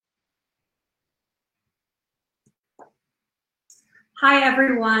Hi,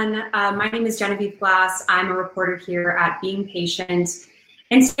 everyone. My name is Genevieve Glass. I'm a reporter here at Being Patient.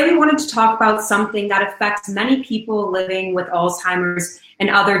 And today we wanted to talk about something that affects many people living with Alzheimer's and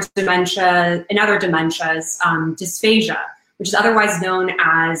other dementias, dysphagia, which is otherwise known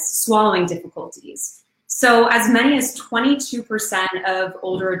as swallowing difficulties. So as many as 22% of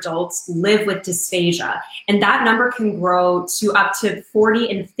older adults live with dysphagia, and that number can grow to up to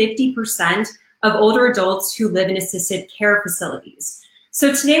 40 and 50% of older adults who live in assisted care facilities.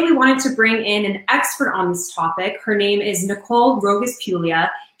 So today we wanted to bring in an expert on this topic. Her name is Nicole Rogus-Puglia.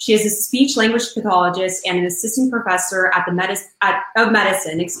 She is a speech language pathologist and an assistant professor at the medicine at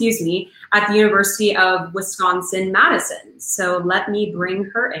the University of Wisconsin-Madison. So let me bring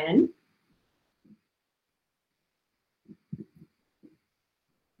her in.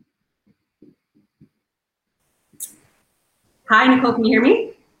 Hi, Nicole, can you hear me?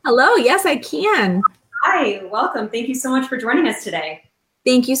 Hello, yes, I can. Hi, welcome. Thank you so much for joining us today.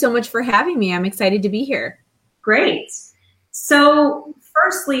 Thank you so much for having me. I'm excited to be here. Great. So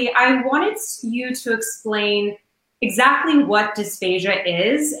firstly, I wanted you to explain exactly what dysphagia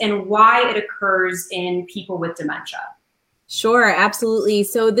is and why it occurs in people with dementia. Sure, absolutely.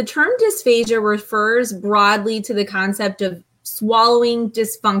 So the term dysphagia refers broadly to the concept of swallowing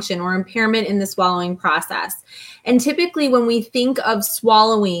dysfunction or impairment in the swallowing process. And typically when we think of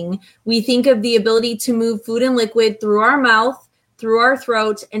swallowing, we think of the ability to move food and liquid through our mouth, through our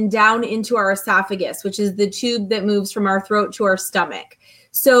throat, and down into our esophagus, which is the tube that moves from our throat to our stomach.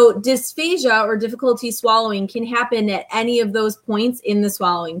 So dysphagia or difficulty swallowing can happen at any of those points in the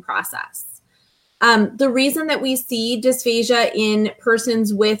swallowing process. The reason that we see dysphagia in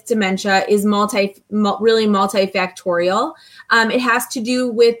persons with dementia is really multifactorial. It has to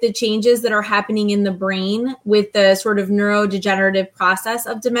do with the changes that are happening in the brain with the sort of neurodegenerative process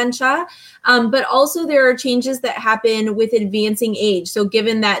of dementia. But also there are changes that happen with advancing age. So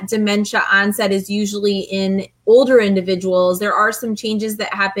given that dementia onset is usually in older individuals, there are some changes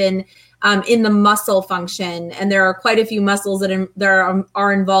that happen in the muscle function, and there are quite a few muscles that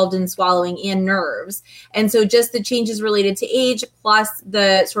are involved in swallowing and nerves. And so just the changes related to age plus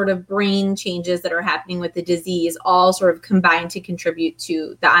the sort of brain changes that are happening with the disease all sort of combine to contribute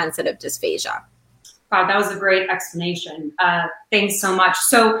to the onset of dysphagia. Wow, that was a great explanation. Thanks so much.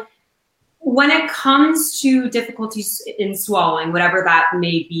 So when it comes to difficulties in swallowing, whatever that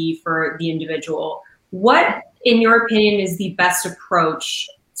may be for the individual, what, in your opinion, is the best approach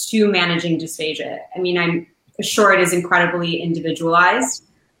to managing dysphagia? I mean, I'm sure it is incredibly individualized,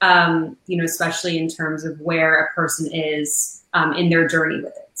 especially in terms of where a person is in their journey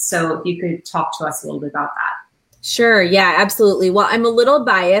with it. So if you could talk to us a little bit about that. Sure. Yeah, absolutely. Well, I'm a little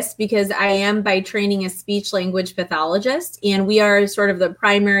biased because I am by training a speech language pathologist, and we are sort of the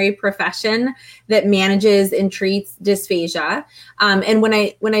primary profession that manages and treats dysphagia. And when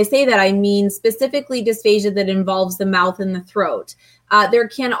I say that, I mean specifically dysphagia that involves the mouth and the throat. There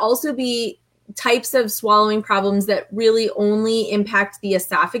can also be types of swallowing problems that really only impact the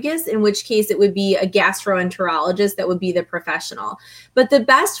esophagus, in which case it would be a gastroenterologist that would be the professional. But the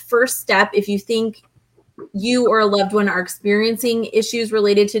best first step, if you think you or a loved one are experiencing issues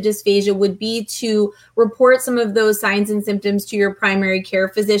related to dysphagia, would be to report some of those signs and symptoms to your primary care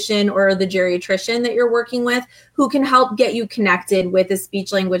physician or the geriatrician that you're working with, who can help get you connected with a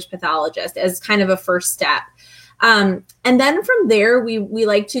speech language pathologist as kind of a first step. And then from there, we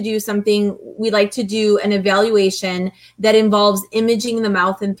like to do an evaluation that involves imaging the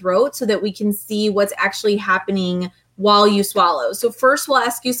mouth and throat so that we can see what's actually happening while you swallow. So first we'll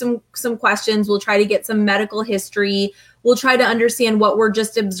ask you some questions. We'll try to get some medical history. We'll try to understand what we're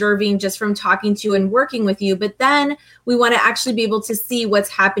just observing just from talking to you and working with you. But then we want to actually be able to see what's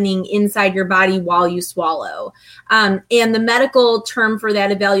happening inside your body while you swallow. And the medical term for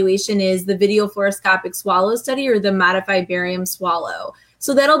that evaluation is the video fluoroscopic swallow study, or the modified barium swallow.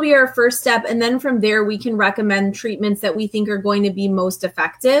 So that'll be our first step. And then from there, we can recommend treatments that we think are going to be most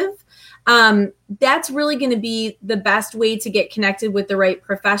effective. That's really going to be the best way to get connected with the right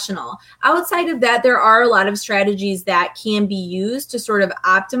professional. Outside of that, there are a lot of strategies that can be used to sort of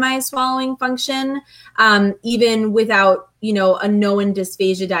optimize swallowing function, even without, a known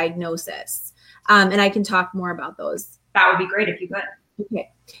dysphagia diagnosis. And I can talk more about those. That would be great if you could.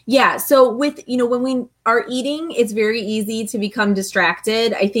 Okay. Yeah. So when we are eating, it's very easy to become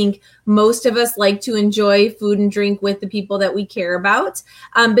distracted. I think most of us like to enjoy food and drink with the people that we care about.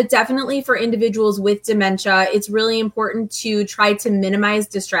 But definitely for individuals with dementia, it's really important to try to minimize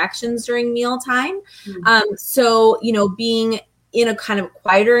distractions during mealtime. So, being in a kind of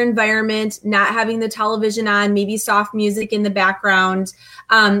quieter environment, not having the television on, maybe soft music in the background,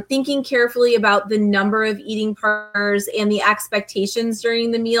 thinking carefully about the number of eating partners and the expectations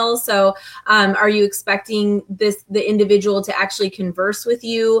during the meal. So are you expecting the individual to actually converse with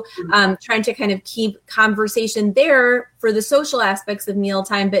you, trying to kind of keep conversation there for the social aspects of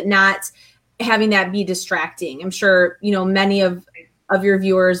mealtime, but not having that be distracting. I'm sure, many of your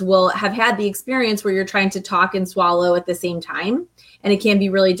viewers will have had the experience where you're trying to talk and swallow at the same time, and it can be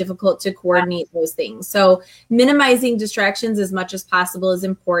really difficult to coordinate those things. So minimizing distractions as much as possible is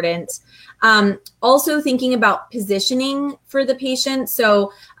important. Also thinking about positioning for the patient.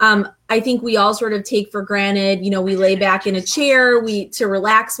 So I think we all sort of take for granted, we lay back in a chair to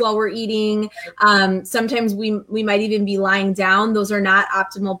relax while we're eating. Sometimes we might even be lying down. Those are not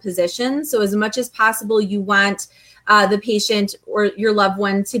optimal positions. So as much as possible, you want the patient or your loved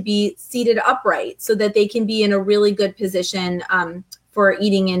one to be seated upright so that they can be in a really good position for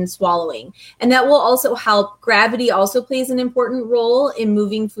eating and swallowing. And that will also help. Gravity also plays an important role in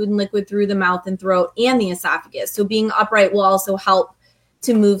moving food and liquid through the mouth and throat and the esophagus. So being upright will also help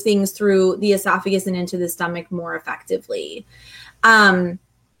to move things through the esophagus and into the stomach more effectively. Depending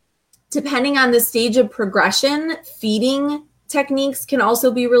on the stage of progression, feeding techniques can also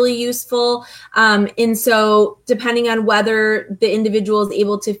be really useful. And so depending on whether the individual is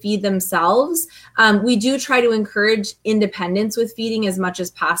able to feed themselves, we do try to encourage independence with feeding as much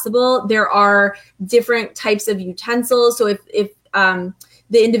as possible. There are different types of utensils. So if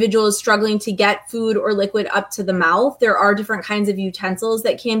the individual is struggling to get food or liquid up to the mouth, there are different kinds of utensils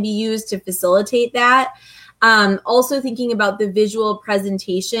that can be used to facilitate that. Also thinking about the visual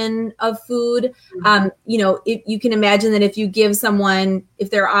presentation of food. If you can imagine that if you give someone,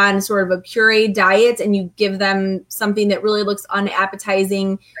 if they're on sort of a puree diet and you give them something that really looks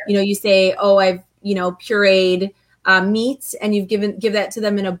unappetizing, you say, oh, I've, pureed meats, and give that to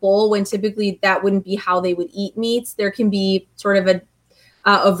them in a bowl, when typically that wouldn't be how they would eat meats. There can be sort of a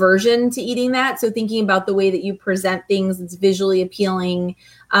aversion to eating that. So thinking about the way that you present things that's visually appealing,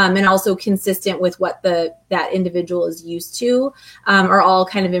 and also consistent with what that individual is used to, are all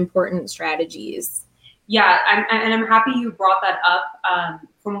kind of important strategies. Yeah, I'm happy you brought that up.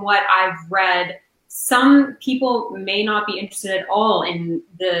 From what I've read, some people may not be interested at all in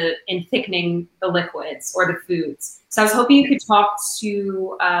thickening the liquids or the foods. So I was hoping you could talk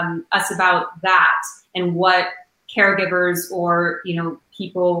to us about that and what caregivers or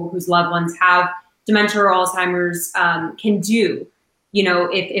people whose loved ones have dementia or Alzheimer's can do,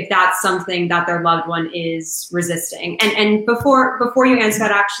 if that's something that their loved one is resisting. And before you answer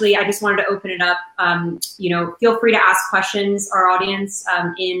that, actually, I just wanted to open it up. Feel free to ask questions, our audience,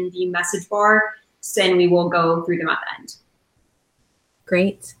 in the message bar, and we will go through them at the end.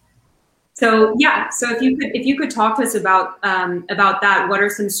 Great. So if you could talk to us about that, what are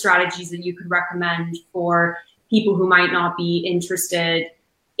some strategies that you could recommend for people who might not be interested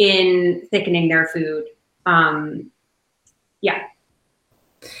in thickening their food?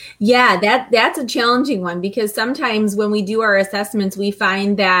 Yeah, that's a challenging one, because sometimes when we do our assessments, we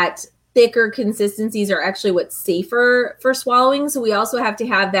find that thicker consistencies are actually what's safer for swallowing. So we also have to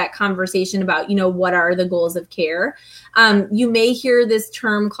have that conversation about, what are the goals of care? You may hear this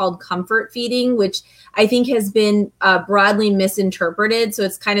term called comfort feeding, which I think has been broadly misinterpreted. So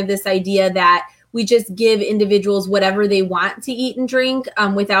it's kind of this idea that we just give individuals whatever they want to eat and drink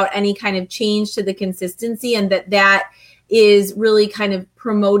without any kind of change to the consistency, and that is really kind of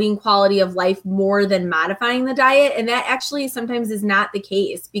promoting quality of life more than modifying the diet. And that actually sometimes is not the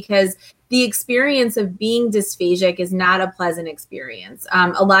case, because the experience of being dysphagic is not a pleasant experience.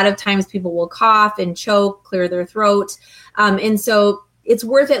 A lot of times people will cough and choke, clear their throat. And so it's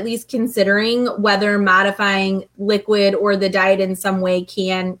worth at least considering whether modifying liquid or the diet in some way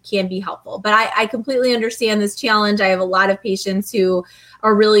can be helpful. But I completely understand this challenge. I have a lot of patients who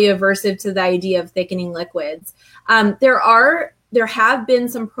are really aversive to the idea of thickening liquids. There have been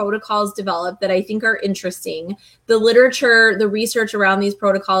some protocols developed that I think are interesting. The literature, the research around these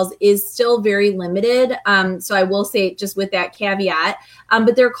protocols is still very limited. So I will say, just with that caveat,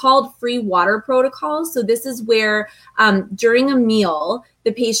 but they're called free water protocols. So this is where during a meal,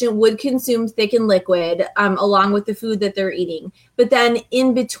 the patient would consume thickened liquid along with the food that they're eating. But then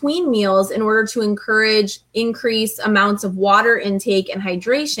in between meals, in order to encourage increased amounts of water intake and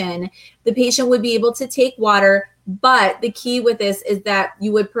hydration, the patient would be able to take water. But the key with this is that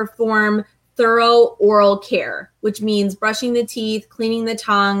you would perform thorough oral care, which means brushing the teeth, cleaning the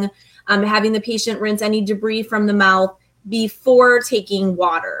tongue, having the patient rinse any debris from the mouth before taking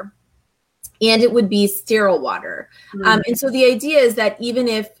water. And it would be sterile water. And so the idea is that even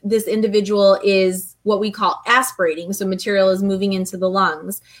if this individual is what we call aspirating, so material is moving into the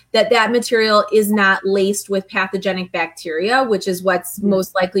lungs, that material is not laced with pathogenic bacteria, which is what's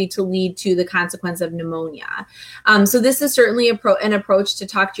most likely to lead to the consequence of pneumonia. So this is certainly an approach to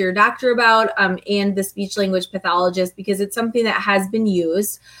talk to your doctor about and the speech language pathologist, because it's something that has been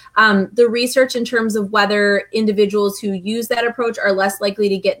used. The research in terms of whether individuals who use that approach are less likely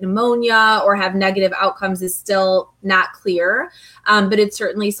to get pneumonia or have negative outcomes is still not clear, but it's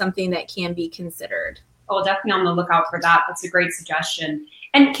certainly something that can be considered. Oh, definitely on the lookout for that. That's a great suggestion.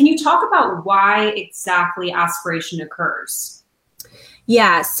 And can you talk about why exactly aspiration occurs?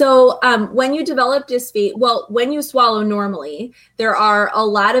 Yeah. So when you develop dysphagia, well, when you swallow normally, there are a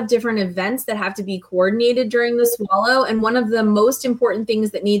lot of different events that have to be coordinated during the swallow. And one of the most important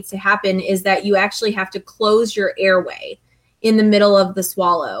things that needs to happen is that you actually have to close your airway in the middle of the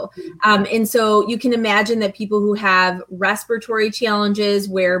swallow. And so you can imagine that people who have respiratory challenges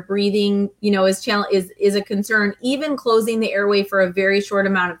where breathing, is a concern, even closing the airway for a very short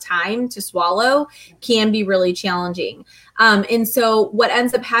amount of time to swallow can be really challenging. And so what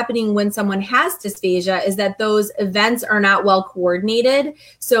ends up happening when someone has dysphagia is that those events are not well coordinated.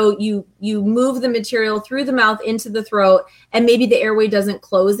 So you move the material through the mouth into the throat, and maybe the airway doesn't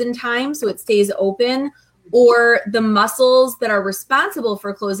close in time, so it stays open, or the muscles that are responsible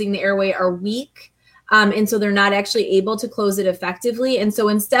for closing the airway are weak. And so they're not actually able to close it effectively. And so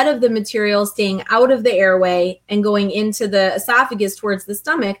instead of the material staying out of the airway and going into the esophagus towards the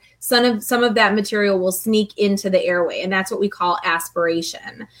stomach, some of that material will sneak into the airway. And that's what we call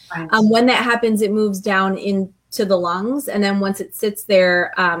aspiration. Right. When that happens, it moves down into the lungs. And then once it sits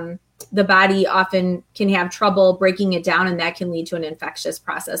there, the body often can have trouble breaking it down, and that can lead to an infectious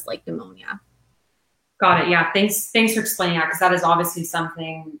process like pneumonia. Got it. Yeah. Thanks for explaining that, because that is obviously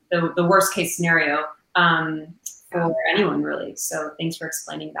something, the worst case scenario for anyone really. So thanks for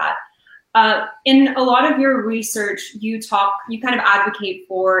explaining that. In a lot of your research, you kind of advocate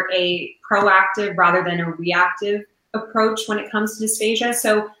for a proactive rather than a reactive approach when it comes to dysphagia.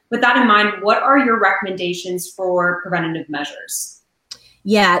 So with that in mind, what are your recommendations for preventative measures?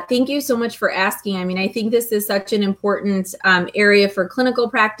 Yeah, thank you so much for asking. I mean, I think this is such an important area for clinical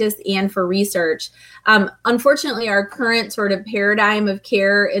practice and for research. Unfortunately, our current sort of paradigm of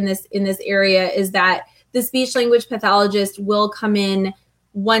care in this area is that the speech language pathologist will come in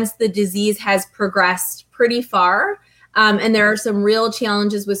once the disease has progressed pretty far. And there are some real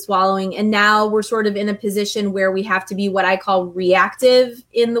challenges with swallowing. And now we're sort of in a position where we have to be what I call reactive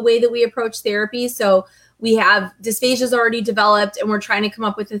in the way that we approach therapy. So we have dysphasias already developed, and we're trying to come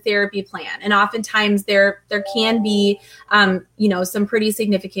up with a therapy plan. And oftentimes there can be, some pretty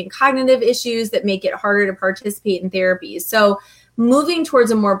significant cognitive issues that make it harder to participate in therapies. So moving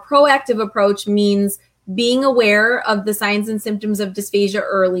towards a more proactive approach means being aware of the signs and symptoms of dysphagia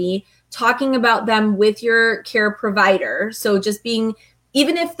early, talking about them with your care provider. So just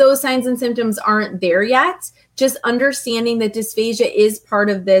even if those signs and symptoms aren't there yet, just understanding that dysphagia is part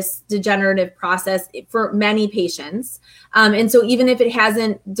of this degenerative process for many patients. And so even if it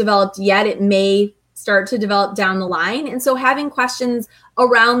hasn't developed yet, it may start to develop down the line. And so having questions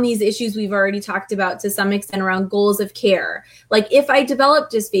around these issues we've already talked about to some extent around goals of care. Like, if I develop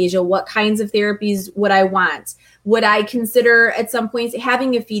dysphagia, what kinds of therapies would I want? Would I consider at some points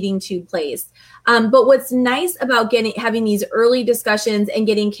having a feeding tube placed? But what's nice about having these early discussions and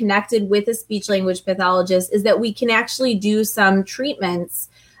getting connected with a speech language pathologist is that we can actually do some treatments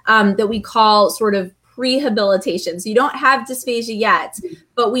that we call sort of rehabilitation. So you don't have dysphagia yet,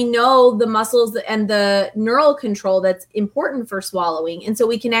 but we know the muscles and the neural control that's important for swallowing. And so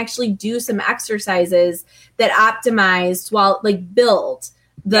we can actually do some exercises that optimize build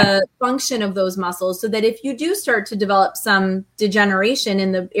the function of those muscles, so that if you do start to develop some degeneration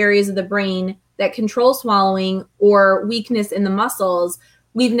in the areas of the brain that control swallowing or weakness in the muscles,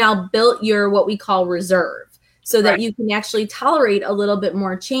 we've now built your what we call reserve, so that you can actually tolerate a little bit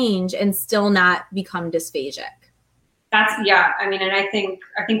more change and still not become dysphagic. I mean, and I think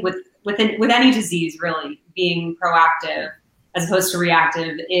with any disease, really, being proactive as opposed to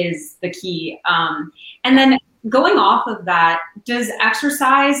reactive is the key. And then going off of that, does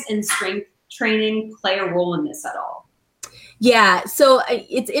exercise and strength training play a role in this at all? Yeah, so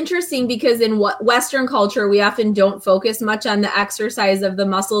it's interesting because in Western culture, we often don't focus much on the exercise of the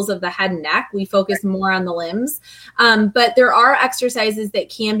muscles of the head and neck. We focus more on the limbs. But there are exercises that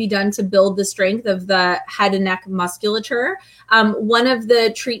can be done to build the strength of the head and neck musculature. One of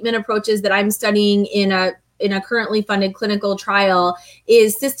the treatment approaches that I'm studying in a currently funded clinical trial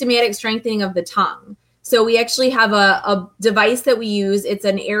is systematic strengthening of the tongue. So we actually have a device that we use. It's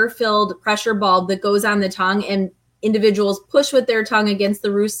an air-filled pressure bulb that goes on the tongue, and individuals push with their tongue against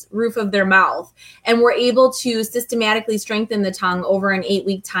the roof of their mouth, and we're able to systematically strengthen the tongue over an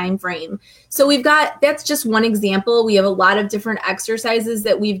 8-week time frame. So that's just one example. We have a lot of different exercises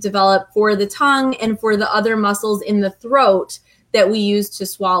that we've developed for the tongue and for the other muscles in the throat that we use to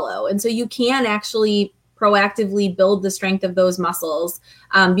swallow. And so you can actually proactively build the strength of those muscles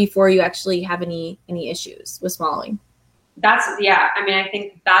before you actually have any issues with swallowing. I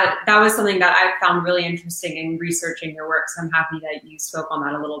think that was something that I found really interesting in researching your work. So I'm happy that you spoke on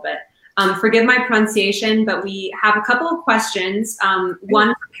that a little bit. Forgive my pronunciation, but we have a couple of questions. One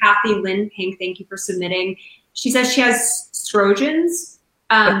from Kathy Lynn Pink. Thank you for submitting. She says she has Sjögren's,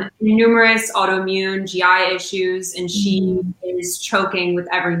 numerous autoimmune GI issues, and she is choking with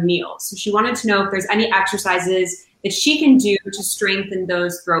every meal. So she wanted to know if there's any exercises that she can do to strengthen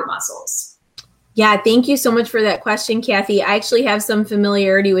those throat muscles. Yeah, thank you so much for that question, Kathy. I actually have some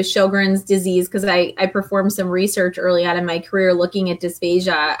familiarity with Sjögren's disease because I performed some research early on in my career looking at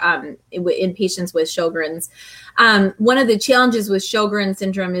dysphagia in patients with Sjögren's. One of the challenges with Sjögren's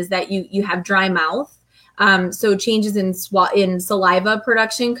syndrome is that you have dry mouth. So changes in saliva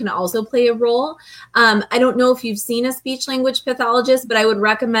production can also play a role. I don't know if you've seen a speech language pathologist, but I would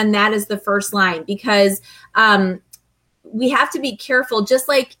recommend that as the first line because we have to be careful, just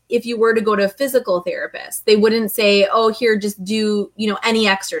like if you were to go to a physical therapist, they wouldn't say, oh, here, just do, any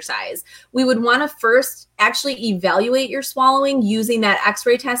exercise. We would want to first actually evaluate your swallowing using that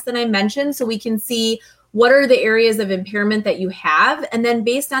x-ray test that I mentioned so we can see what are the areas of impairment that you have. And then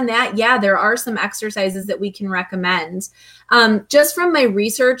based on that, there are some exercises that we can recommend. Just from my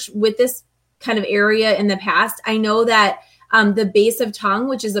research with this kind of area in the past, I know that the base of tongue,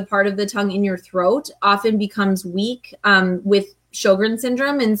 which is a part of the tongue in your throat, often becomes weak with Sjögren's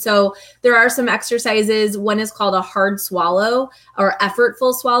syndrome. And so there are some exercises. One is called a hard swallow or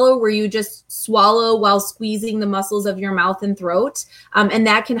effortful swallow, where you just swallow while squeezing the muscles of your mouth and throat. And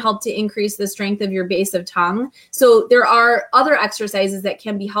that can help to increase the strength of your base of tongue. So there are other exercises that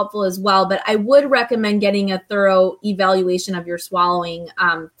can be helpful as well, but I would recommend getting a thorough evaluation of your swallowing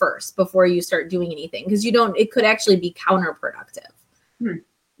first before you start doing anything, because it could actually be counterproductive.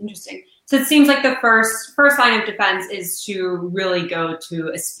 Interesting. So it seems like the first line of defense is to really go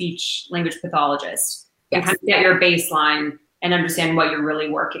to a speech language pathologist and kind of get your baseline and understand what you're really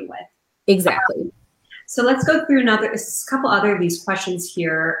working with. Exactly. So let's go through a couple other of these questions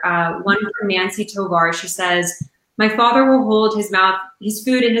here. One from Nancy Tovar. She says, my father will hold his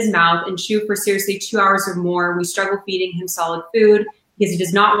food in his mouth and chew for seriously 2 hours or more. We struggle feeding him solid food because he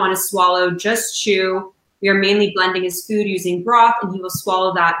does not want to swallow, just chew. We are mainly blending his food using broth, and he will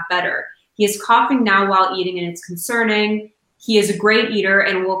swallow that better. He is coughing now while eating, and it's concerning. He is a great eater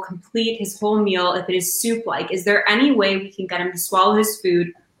and will complete his whole meal if it is soup-like. Is there any way we can get him to swallow his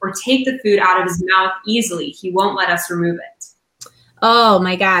food or take the food out of his mouth easily? He won't let us remove it. Oh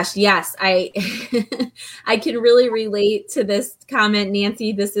my gosh. Yes. I can really relate to this comment,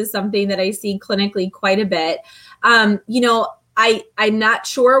 Nancy. This is something that I see clinically quite a bit. I'm not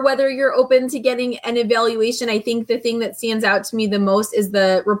sure whether you're open to getting an evaluation. I think the thing that stands out to me the most is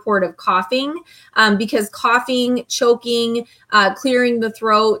the report of coughing, because coughing, choking, clearing the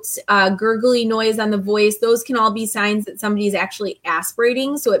throat, gurgly noise on the voice, those can all be signs that somebody is actually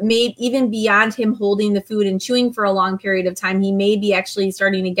aspirating. So it may, even beyond him holding the food and chewing for a long period of time, he may be actually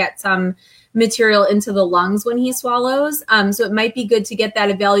starting to get some material into the lungs when he swallows. So it might be good to get that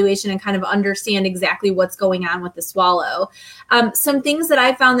evaluation and kind of understand exactly what's going on with the swallow. Some things that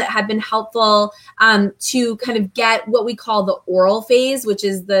I found that have been helpful to kind of get what we call the oral phase, which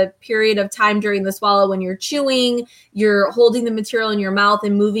is the period of time during the swallow when you're chewing, you're holding the material in your mouth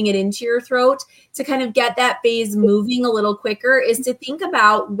and moving it into your throat. To kind of get that phase moving a little quicker is to think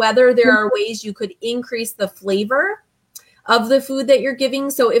about whether there are ways you could increase the flavor of the food that you're giving.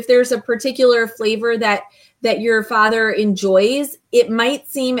 So if there's a particular flavor that your father enjoys, it might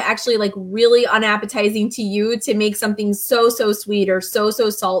seem actually like really unappetizing to you to make something so sweet or so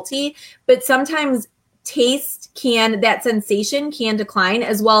salty. But sometimes that sensation can decline,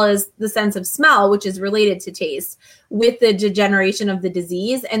 as well as the sense of smell, which is related to taste, with the degeneration of the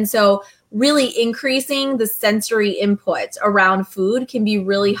disease. And so really increasing the sensory input around food can be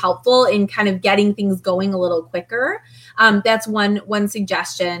really helpful in kind of getting things going a little quicker. That's one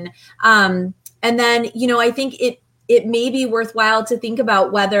suggestion. And then, I think it may be worthwhile to think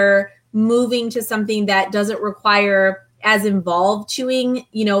about whether moving to something that doesn't require as involved chewing,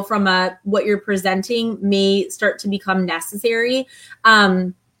 from what you're presenting may start to become necessary.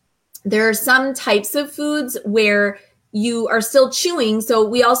 There are some types of foods where you are still chewing. So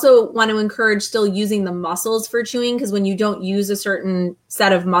we also want to encourage still using the muscles for chewing, because when you don't use a certain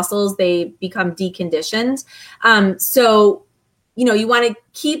set of muscles, they become deconditioned. So, you want to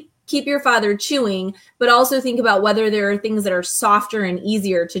keep your father chewing, but also think about whether there are things that are softer and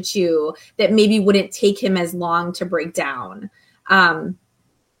easier to chew that maybe wouldn't take him as long to break down.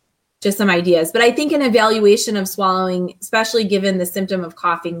 Just some ideas. But I think an evaluation of swallowing, especially given the symptom of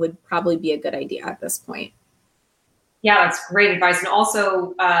coughing, would probably be a good idea at this point. Yeah, that's great advice. And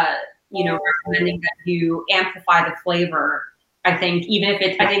also, recommending that you amplify the flavor. I think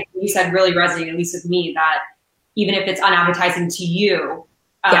I think you said really resonated, at least with me, that even if it's unappetizing to you,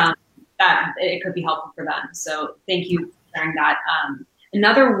 that it could be helpful for them. So thank you for sharing that.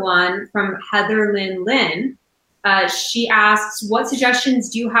 Another one from Heather Lynn. She asks, what suggestions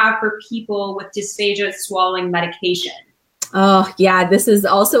do you have for people with dysphagia swallowing medication? Oh, yeah, this is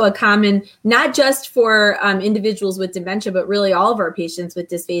also a common, not just for individuals with dementia, but really all of our patients with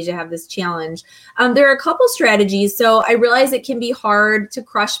dysphagia have this challenge. There are a couple strategies. So I realize it can be hard to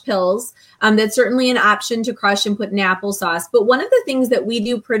crush pills. That's certainly an option to crush and put in applesauce. But one of the things that we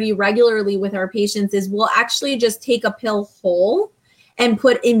do pretty regularly with our patients is we'll actually just take a pill whole and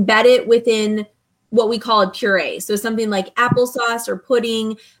embed it within what we call a puree. So something like applesauce or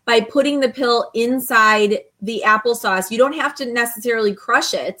pudding. By putting the pill inside the applesauce, you don't have to necessarily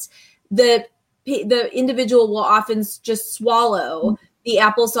crush it. The individual will often just swallow the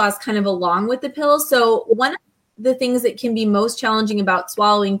applesauce kind of along with the pill. So one of the things that can be most challenging about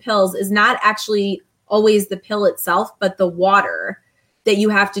swallowing pills is not actually always the pill itself, but the water that you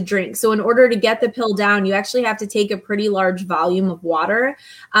have to drink. So in order to get the pill down, you actually have to take a pretty large volume of water.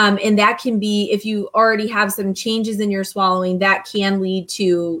 And that can be, if you already have some changes in your swallowing, that can lead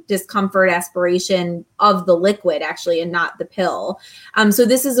to discomfort, aspiration of the liquid actually, and not the pill. So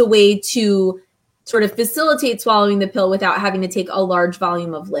this is a way to sort of facilitate swallowing the pill without having to take a large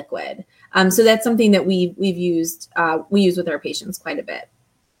volume of liquid. So that's something that we use with our patients quite a bit.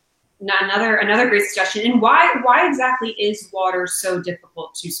 Another great suggestion. And why exactly is water so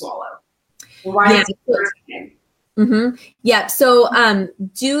difficult to swallow? Why is it irritating? Mm-hmm. Yeah. So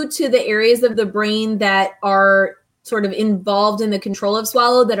due to the areas of the brain that are sort of involved in the control of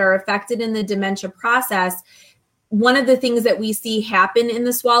swallow that are affected in the dementia process, one of the things that we see happen in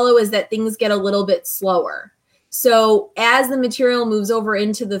the swallow is that things get a little bit slower. So as the material moves over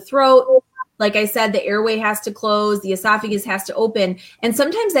into the throat, like I said, the airway has to close, the esophagus has to open, and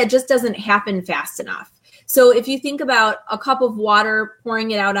sometimes that just doesn't happen fast enough. So if you think about a cup of water,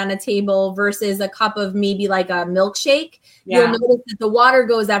 pouring it out on a table versus a cup of maybe like a milkshake, you'll notice that the water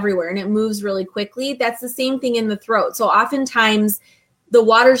goes everywhere and it moves really quickly. That's the same thing in the throat. So oftentimes the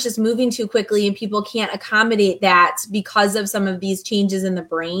water's just moving too quickly and people can't accommodate that because of some of these changes in the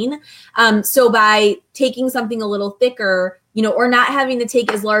brain. So by taking something a little thicker, or not having to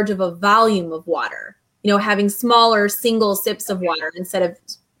take as large of a volume of water, having smaller single sips of water instead of,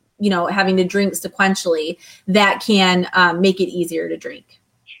 having to drink sequentially, that can make it easier to drink.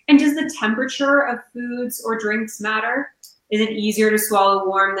 And does the temperature of foods or drinks matter? Is it easier to swallow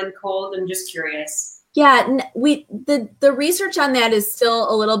warm than cold? I'm just curious. Yeah, the research on that is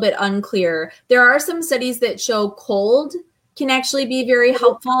still a little bit unclear. There are some studies that show cold can actually be very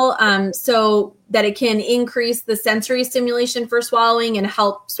helpful, so that it can increase the sensory stimulation for swallowing and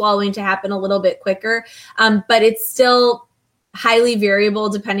help swallowing to happen a little bit quicker. But it's still highly variable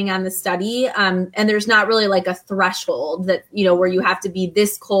depending on the study. And there's not really like a threshold that, where you have to be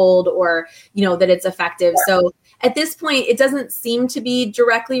this cold or, that it's effective. So at this point, it doesn't seem to be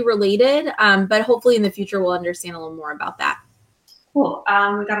directly related, but hopefully in the future, we'll understand a little more about that. Cool.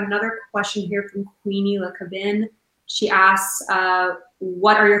 We got another question here from Queenie LeCabin. She asks,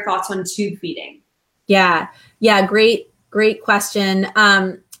 what are your thoughts on tube feeding? Yeah. Great question.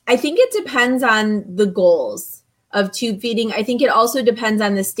 I think it depends on the goals of tube feeding. I think it also depends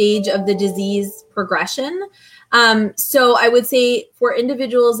on the stage of the disease progression. So I would say for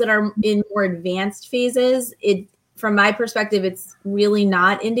individuals that are in more advanced phases, from my perspective, it's really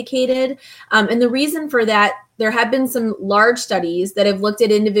not indicated. And the reason for that, there have been some large studies that have looked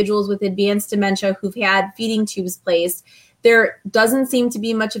at individuals with advanced dementia who've had feeding tubes placed. There doesn't seem to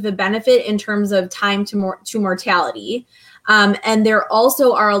be much of a benefit in terms of time to mortality. And there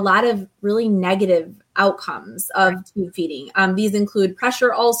also are a lot of really negative outcomes of tube feeding. These include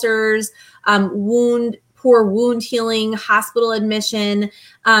pressure ulcers, poor wound healing, hospital admission.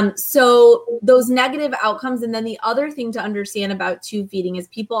 So those negative outcomes. And then the other thing to understand about tube feeding is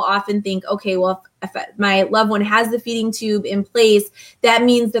people often think, okay, well, if my loved one has the feeding tube in place, that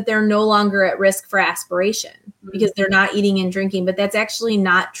means that they're no longer at risk for aspiration. because they're not eating and drinking, but that's actually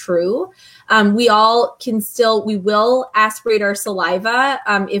not true. We will aspirate our saliva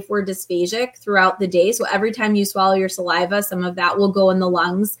if we're dysphasic throughout the day. So every time you swallow your saliva, some of that will go in the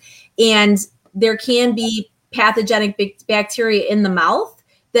lungs. And there can be pathogenic bacteria in the mouth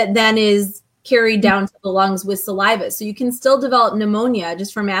that then is carried down to the lungs with saliva. So you can still develop pneumonia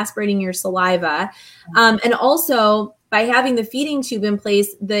just from aspirating your saliva. And also, by having the feeding tube in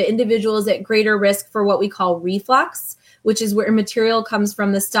place, the individual is at greater risk for what we call reflux, which is where material comes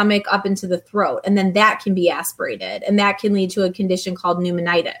from the stomach up into the throat. And then that can be aspirated, and that can lead to a condition called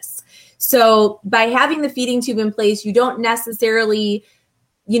pneumonitis. So by having the feeding tube in place, you don't necessarily,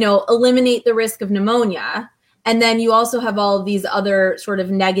 eliminate the risk of pneumonia. And then you also have all of these other sort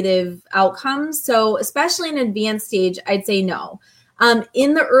of negative outcomes. So especially in advanced stage, I'd say no.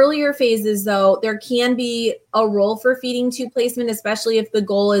 In the earlier phases, though, there can be a role for feeding tube placement, especially if the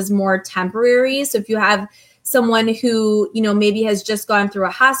goal is more temporary. So if you have someone who, maybe has just gone through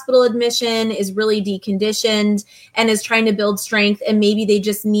a hospital admission, is really deconditioned, and is trying to build strength, and maybe they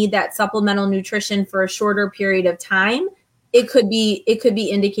just need that supplemental nutrition for a shorter period of time, it could be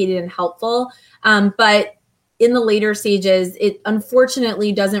indicated and helpful. But in the later stages, it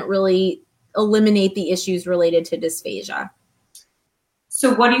unfortunately doesn't really eliminate the issues related to dysphagia.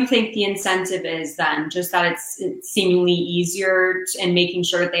 So what do you think the incentive is then? Just that it's seemingly easier and making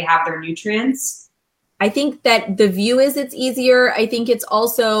sure that they have their nutrients? I think that the view is it's easier. I think it's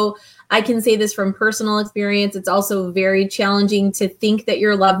also, I can say this from personal experience, it's also very challenging to think that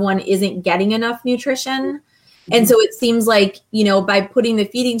your loved one isn't getting enough nutrition. Mm-hmm. And so it seems like, by putting the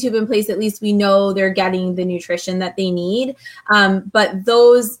feeding tube in place, at least we know they're getting the nutrition that they need. But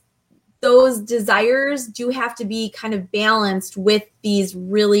those desires do have to be kind of balanced with these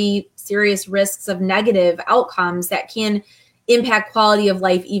really serious risks of negative outcomes that can impact quality of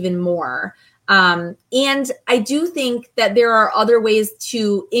life even more. And I do think that there are other ways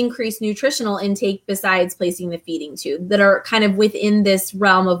to increase nutritional intake besides placing the feeding tube that are kind of within this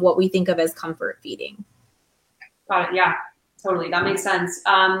realm of what we think of as comfort feeding. Got it. Yeah, totally. That makes sense.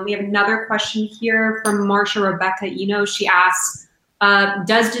 We have another question here from Marsha Rebecca Eno. She asks,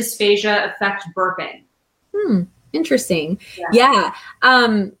 does dysphagia affect burping? Interesting. Yeah.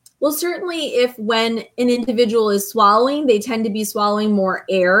 Well, certainly if when an individual is swallowing, they tend to be swallowing more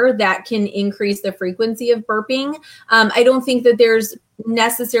air, that can increase the frequency of burping. I don't think that there's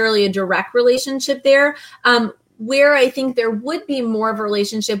necessarily a direct relationship there. Where I think there would be more of a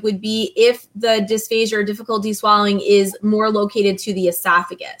relationship would be if the dysphagia or difficulty swallowing is more located to the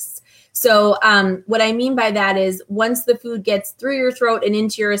esophagus. So what I mean by that is once the food gets through your throat and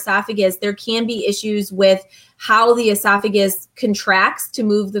into your esophagus, there can be issues with how the esophagus contracts to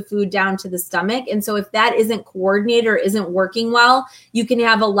move the food down to the stomach. And so if that isn't coordinated or isn't working well, you can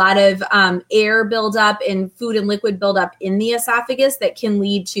have a lot of air buildup and food and liquid buildup in the esophagus that can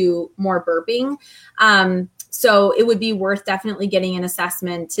lead to more burping. So it would be worth definitely getting an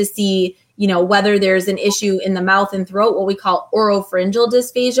assessment to see, whether there's an issue in the mouth and throat, what we call oropharyngeal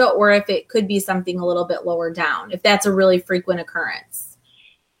dysphagia, or if it could be something a little bit lower down, if that's a really frequent occurrence.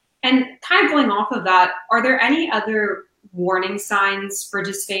 And kind of going off of that, are there any other warning signs for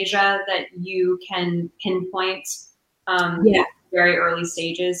dysphagia that you can pinpoint in very early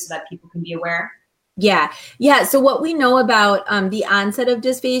stages so that people can be aware? Yeah. So what we know about the onset of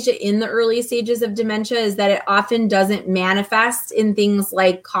dysphagia in the early stages of dementia is that it often doesn't manifest in things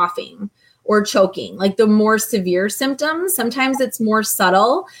like coughing or choking, like the more severe symptoms. Sometimes it's more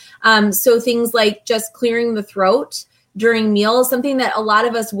subtle. So things like just clearing the throat during meals, something that a lot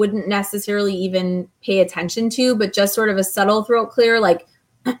of us wouldn't necessarily even pay attention to, but just sort of a subtle throat clear, like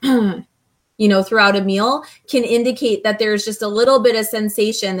throughout a meal, can indicate that there's just a little bit of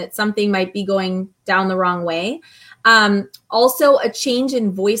sensation that something might be going down the wrong way. Also, a change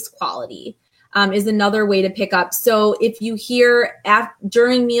in voice quality is another way to pick up. So if you hear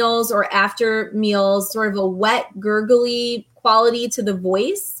during meals or after meals, sort of a wet, gurgly quality to the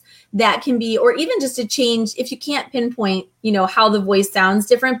voice, that can be, or even just a change, if you can't pinpoint, how the voice sounds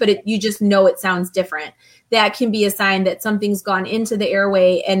different, but you just know it sounds different, that can be a sign that something's gone into the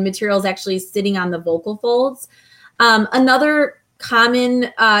airway and material is actually sitting on the vocal folds. Another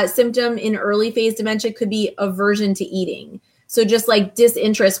common symptom in early phase dementia could be aversion to eating. So just like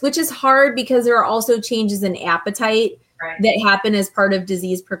disinterest, which is hard because there are also changes in appetite that happen as part of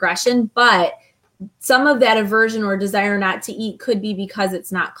disease progression. But some of that aversion or desire not to eat could be because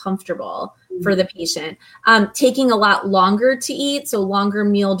it's not comfortable for the patient. Taking a lot longer to eat, so longer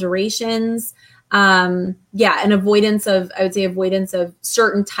meal durations. And avoidance of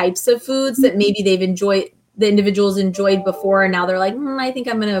certain types of foods that maybe they've enjoyed, the individuals enjoyed before, and now they're like, I think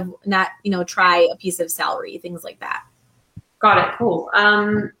I'm going to not, try a piece of celery, things like that. Got it. Cool.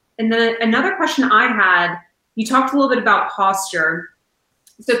 And then another question I had, you talked a little bit about posture.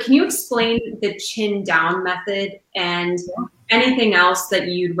 So can you explain the chin down method and anything else that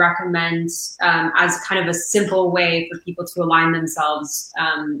you'd recommend as kind of a simple way for people to align themselves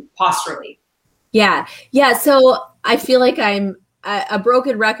posturally? Yeah. So I feel like I'm a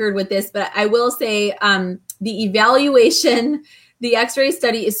broken record with this, but I will say the evaluation, the X-ray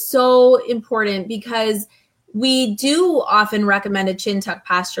study is so important because we do often recommend a chin tuck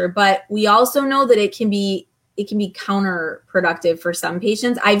posture, but we also know that it can be counterproductive for some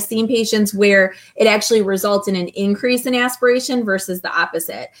patients. I've seen patients where it actually results in an increase in aspiration versus the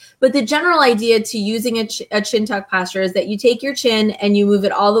opposite. But the general idea to using a chin tuck posture is that you take your chin and you move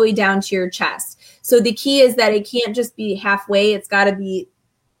it all the way down to your chest. So the key is that it can't just be halfway. It's got to be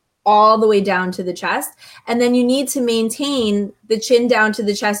all the way down to the chest. And then you need to maintain the chin down to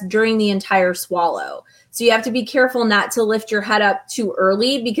the chest during the entire swallow. So you have to be careful not to lift your head up too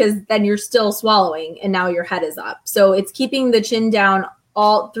early because then you're still swallowing and now your head is up. So it's keeping the chin down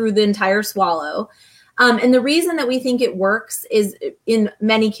all through the entire swallow. And the reason that we think it works is in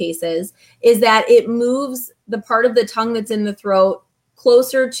many cases is that it moves the part of the tongue that's in the throat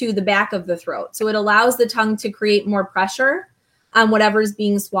closer to the back of the throat. So it allows the tongue to create more pressure on whatever's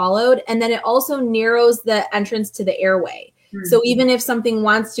being swallowed. And then it also narrows the entrance to the airway. Mm-hmm. So even if something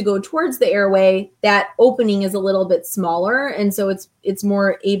wants to go towards the airway, that opening is a little bit smaller. And so it's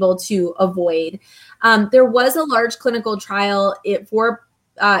more able to avoid. There was a large clinical trial for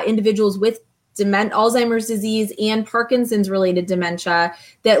individuals with Alzheimer's disease and Parkinson's related dementia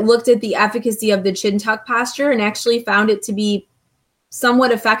that looked at the efficacy of the chin tuck posture and actually found it to be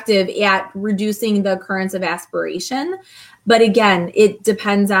somewhat effective at reducing the occurrence of aspiration. But again, it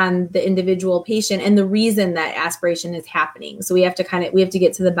depends on the individual patient and the reason that aspiration is happening. So we have to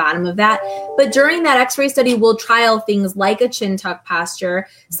get to the bottom of that. But during that X-ray study, we'll trial things like a chin tuck posture.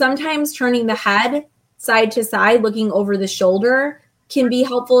 Sometimes turning the head side to side, looking over the shoulder can be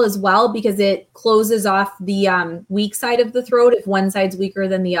helpful as well because it closes off the weak side of the throat if one side's weaker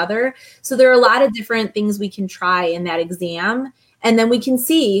than the other. So there are a lot of different things we can try in that exam. And then we can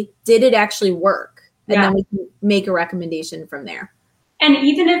see, did it actually work? And then we can make a recommendation from there. And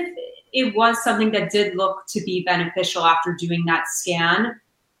even if it was something that did look to be beneficial after doing that scan,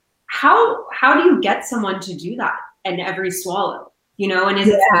 how do you get someone to do that in every swallow? And is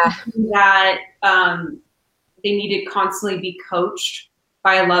it something that they need to constantly be coached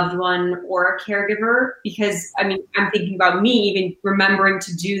by a loved one or a caregiver? Because I'm thinking about me even remembering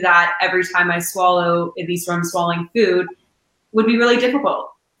to do that every time I swallow, at least when I'm swallowing food, would be really difficult.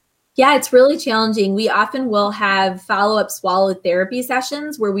 Yeah, it's really challenging. We often will have follow-up swallow therapy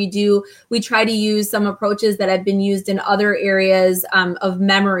sessions where we try to use some approaches that have been used in other areas of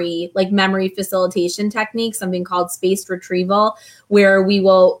memory, like memory facilitation techniques, something called spaced retrieval, where we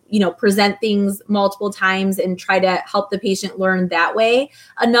will, present things multiple times and try to help the patient learn that way.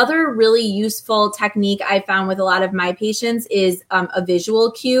 Another really useful technique I found with a lot of my patients is a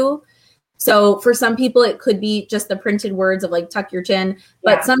visual cue. So for some people, it could be just the printed words of like tuck your chin,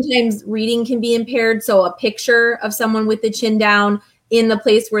 but sometimes reading can be impaired. So a picture of someone with the chin down in the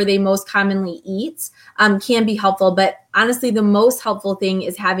place where they most commonly eat can be helpful. But honestly, the most helpful thing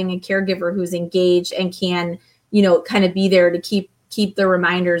is having a caregiver who's engaged and can, kind of be there to keep the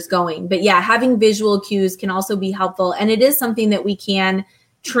reminders going. But yeah, having visual cues can also be helpful. And it is something that we can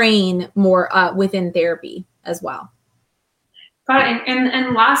train more within therapy as well. Got it.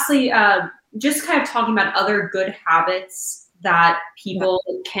 And lastly, just kind of talking about other good habits that people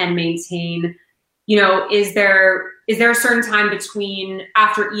can maintain. Is there a certain time between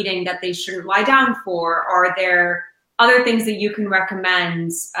after eating that they shouldn't lie down for? Are there other things that you can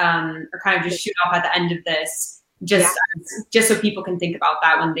recommend or kind of just shoot off at the end of this? Just so people can think about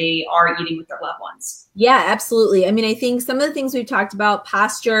that when they are eating with their loved ones. Yeah, absolutely. I think some of the things we've talked about,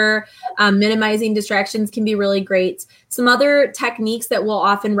 posture, minimizing distractions can be really great. Some other techniques that we'll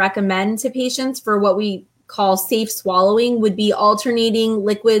often recommend to patients for what we call safe swallowing would be alternating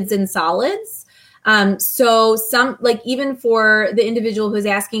liquids and solids. So some, like even for the individual who's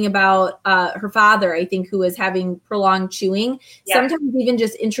asking about her father, I think, who was having prolonged chewing, sometimes even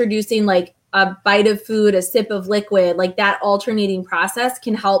just introducing like a bite of food, a sip of liquid, like that alternating process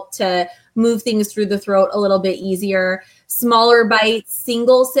can help to move things through the throat a little bit easier. smaller bites,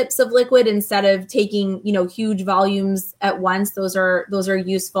 single sips of liquid instead of taking, huge volumes at once. Those are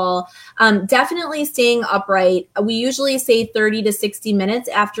useful. Definitely staying upright. We usually say 30 to 60 minutes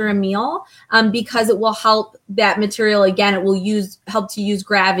after a meal, because it will help that material. Again, it will help to use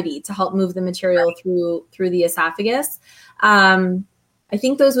gravity to help move the material through the esophagus. I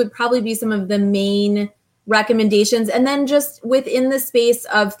think those would probably be some of the main recommendations. And then just within the space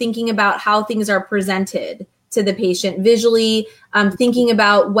of thinking about how things are presented to the patient visually, thinking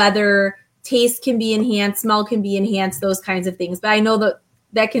about whether taste can be enhanced, smell can be enhanced, those kinds of things. But I know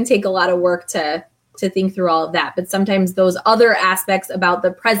that can take a lot of work to think through all of that. But sometimes those other aspects about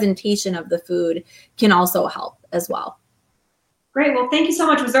the presentation of the food can also help as well. Great. Well, thank you so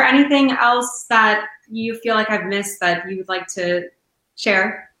much. Was there anything else that you feel like I've missed that you would like to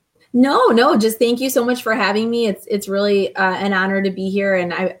share? No, just thank you so much for having me. It's really an honor to be here,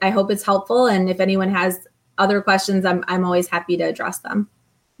 and I hope it's helpful. And if anyone has other questions, I'm always happy to address them.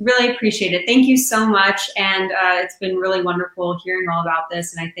 Really appreciate it. Thank you so much. And it's been really wonderful hearing all about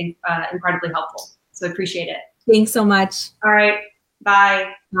this, and I think incredibly helpful. So I appreciate it. Thanks so much. All right.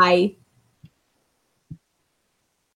 Bye. Bye.